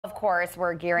course,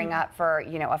 we're gearing up for,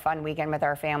 a fun weekend with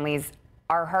our families.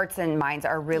 Our hearts and minds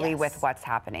are really with what's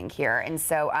happening here. And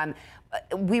so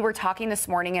we were talking this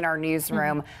morning in our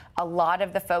newsroom. A lot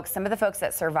of the folks, some of the folks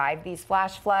that survived these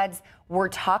flash floods, were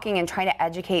talking and trying to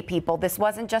educate people. This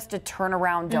wasn't just a turn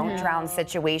around, don't drown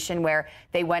situation where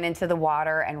they went into the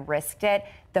water and risked it.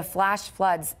 The flash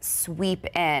floods sweep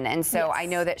in. And so I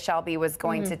know that Shelby was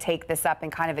going to take this up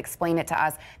and kind of explain it to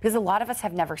us, because a lot of us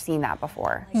have never seen that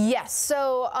before. Yes.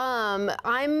 So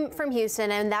I'm from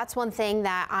Houston, and that's one thing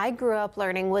that I grew up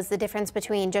learning was the difference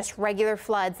between just regular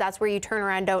floods, that's where you turn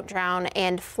around, don't drown,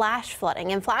 and flash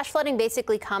flooding. And flash flooding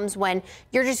basically comes when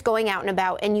you're just going out and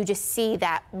about and you just see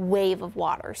that wave of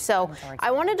water. So I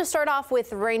wanted to start off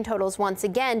with rain totals once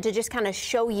again to just kind of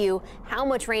show you how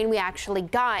much rain we actually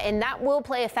got, and that will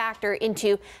play a factor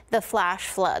into the flash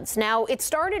floods. Now, it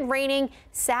started raining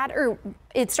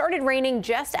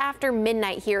just after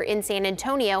midnight here in San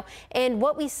Antonio, and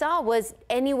what we saw was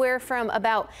anywhere from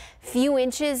about few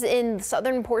inches in the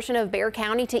southern portion of Bexar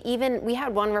County to even, we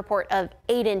had one report of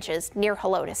 8 inches near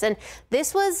Helotes. And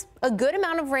this was a good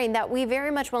amount of rain that we very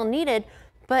much well needed,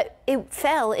 but it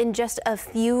fell in just a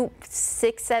few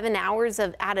 6-7 hours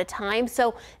at a time.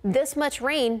 So this much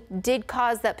rain did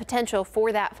cause that potential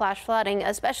for that flash flooding,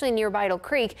 especially near Vital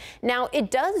Creek. Now,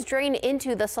 it does drain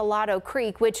into the Salado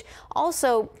Creek, which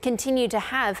also continued to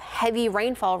have heavy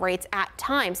rainfall rates at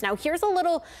times. Now, here's a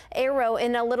little arrow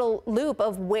in a little loop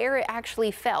of where it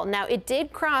actually fell. Now, it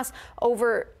did cross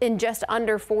over in just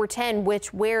under 410,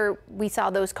 where we saw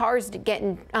those cars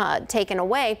getting taken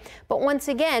away. But once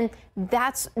again,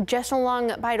 that's just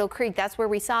along Vital Creek. That's where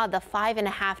we saw the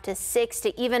 5.5 to 6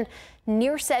 to even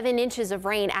near 7 inches of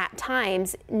rain at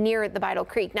times near the Vital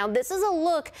Creek. Now, this is a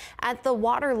look at the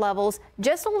water levels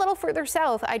just a little further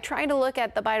south. I tried to look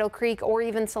at the Vital Creek or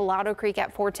even Salado Creek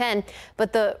at 410,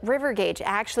 but the river gauge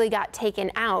actually got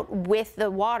taken out with the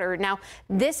water. Now,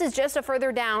 this is just a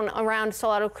further down around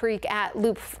Salado Creek at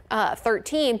Loop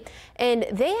 13, and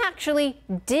they actually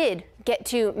did get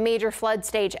to major flood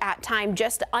stage at time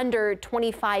just under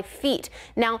 25 feet.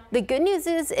 Now, the good news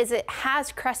is it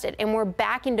has crested and we're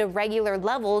back into regular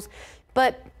levels,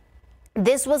 but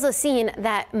this was a scene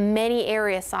that many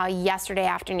areas saw yesterday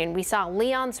afternoon. We saw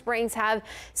Leon Springs have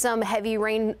some heavy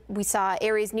rain. We saw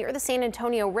areas near the San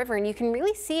Antonio River, and you can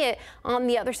really see it on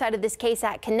the other side of this case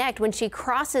at Connect. When she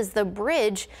crosses the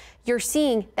bridge, you're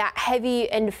seeing that heavy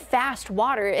and fast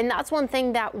water. And that's one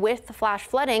thing that with the flash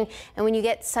flooding, and when you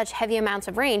get such heavy amounts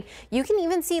of rain, you can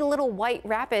even see little white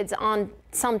rapids on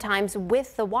sometimes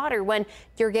with the water when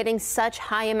you're getting such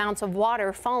high amounts of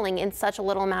water falling in such a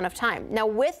little amount of time. Now,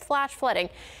 with flash flooding,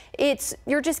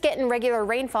 you're just getting regular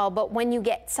rainfall, but when you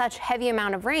get such heavy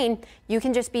amount of rain, you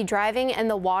can just be driving and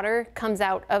the water comes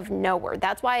out of nowhere.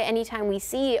 That's why anytime we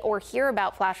see or hear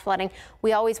about flash flooding,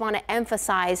 we always want to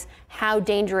emphasize how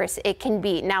dangerous it can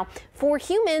be. Now, for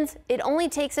humans, it only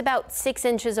takes about 6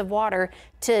 inches of water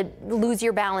to lose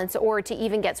your balance or to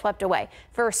even get swept away.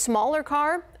 For a smaller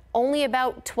car, only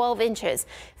about 12 inches.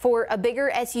 For a bigger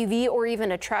SUV or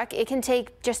even a truck, it can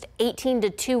take just 18 to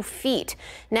 2 feet.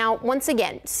 Now, once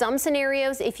again, some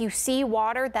scenarios, if you see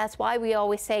water, that's why we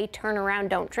always say turn around,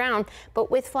 don't drown. But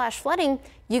with flash flooding,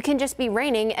 you can just be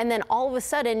raining and then all of a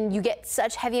sudden you get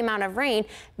such heavy amount of rain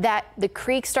that the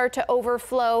creeks start to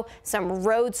overflow, some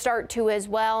roads start to as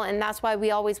well, and that's why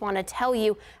we always want to tell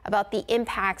you about the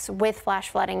impacts with flash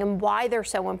flooding and why they're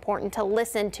so important to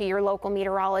listen to your local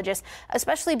meteorologist,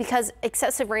 especially because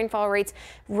excessive rainfall rates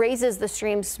raises the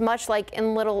streams, much like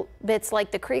in little bits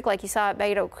like the creek, like you saw at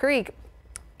Vital Creek.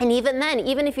 And even then,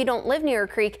 even if you don't live near a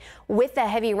creek, with the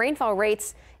heavy rainfall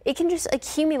rates, it can just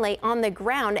accumulate on the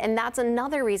ground, and that's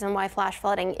another reason why flash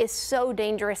flooding is so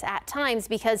dangerous at times,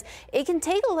 because it can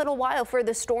take a little while for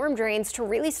the storm drains to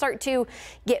really start to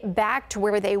get back to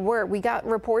where they were. We got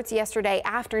reports yesterday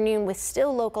afternoon with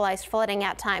still localized flooding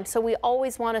at times, so we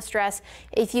always want to stress,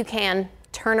 if you can,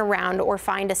 turn around or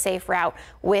find a safe route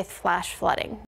with flash flooding.